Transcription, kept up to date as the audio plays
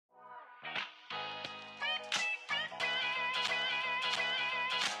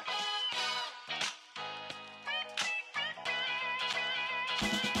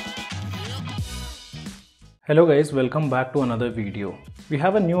Hello guys, welcome back to another video. We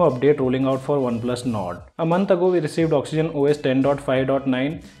have a new update rolling out for Oneplus NORD. A month ago we received Oxygen OS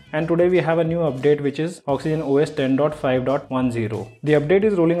 10.5.9 and today we have a new update which is Oxygen OS 10.5.10. The update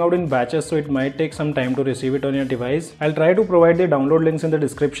is rolling out in batches, so it might take some time to receive it on your device. I'll try to provide the download links in the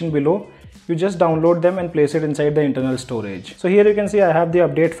description below. You just download them and place it inside the internal storage. So here you can see I have the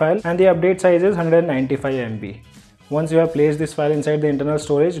update file and the update size is 195 MB. Once you have placed this file inside the internal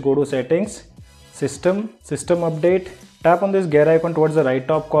storage, go to Settings, System Update, tap on this gear icon towards the right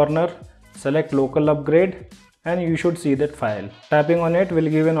top corner, select Local Upgrade and you should see that file. Tapping on it will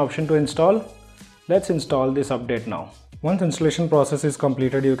give an option to install. Let's install this update now. Once installation process is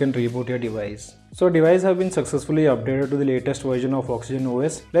completed, you can reboot your device. So device have been successfully updated to the latest version of Oxygen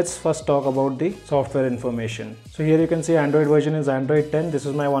OS. Let's first talk about the software information. So here you can see Android version is Android 10. This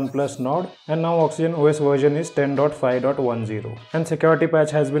is my Oneplus NORD, and now Oxygen OS version is 10.5.10. And security patch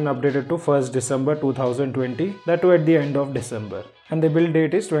has been updated to 1st December 2020, that too at the end of December. And the build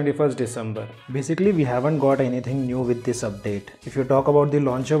date is 21st December. Basically, we haven't got anything new with this update. If you talk about the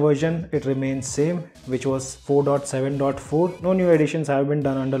launcher version, it remains same, which was 4.7.4. No new additions have been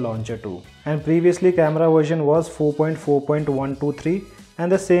done under launcher 2. And previously camera version was 4.4.123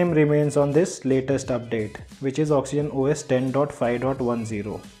 and the same remains on this latest update, which is Oxygen OS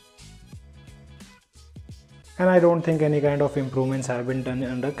 10.5.10. And I don't think any kind of improvements have been done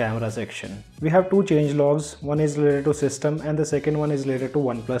under camera section. We have two change logs, one is related to system and the second one is related to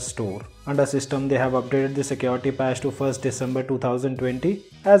OnePlus Store. Under system, they have updated the security patch to 1st December 2020,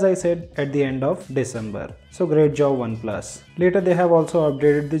 as I said, at the end of December. So great job OnePlus. Later they have also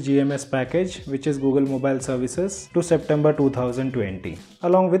updated the GMS package, which is Google Mobile Services, to September 2020,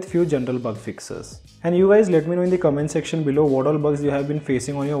 along with few general bug fixes. And you guys let me know in the comment section below what all bugs you have been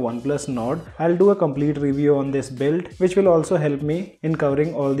facing on your Oneplus NORD. I'll do a complete review on this build, which will also help me in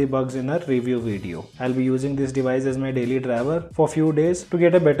covering all the bugs in a review video. I'll be using this device as my daily driver for few days to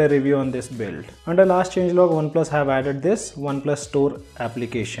get a better review on this build. Under last changelog, OnePlus have added this OnePlus Store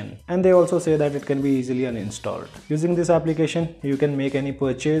application, and they also say that it can be easily uninstalled. Using this application, you can make any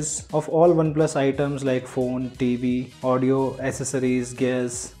purchase of all OnePlus items like phone, TV, audio, accessories,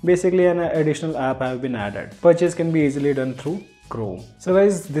 gears. Basically an additional app have been added. Purchase can be easily done through Chrome. So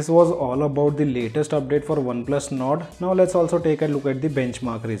guys, this was all about the latest update for OnePlus NORD. Now let's also take a look at the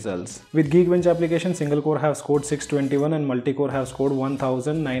benchmark results. With Geekbench application, single core have scored 621 and multi-core have scored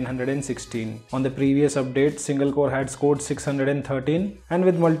 1916. On the previous update, single core had scored 613 and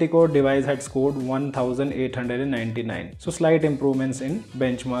with multi-core device had scored 1899. So slight improvements in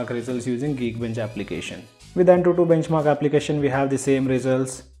benchmark results using Geekbench application. With Antutu Benchmark application, we have the same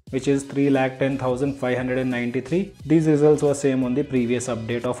results, which is 3,10,593. These results were same on the previous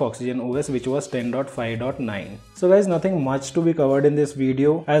update of Oxygen OS, which was 10.5.9. So guys, nothing much to be covered in this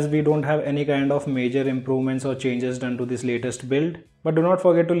video, as we don't have any kind of major improvements or changes done to this latest build. But do not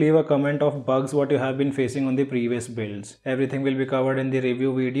forget to leave a comment of bugs what you have been facing on the previous builds. Everything will be covered in the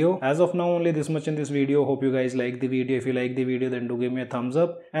review video. As of now, only this much in this video. Hope you guys like the video. If you like the video, then do give me a thumbs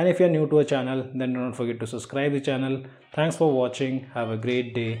up. And if you are new to our channel, then do not forget to subscribe the channel. Thanks for watching. Have a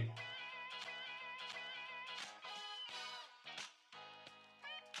great day.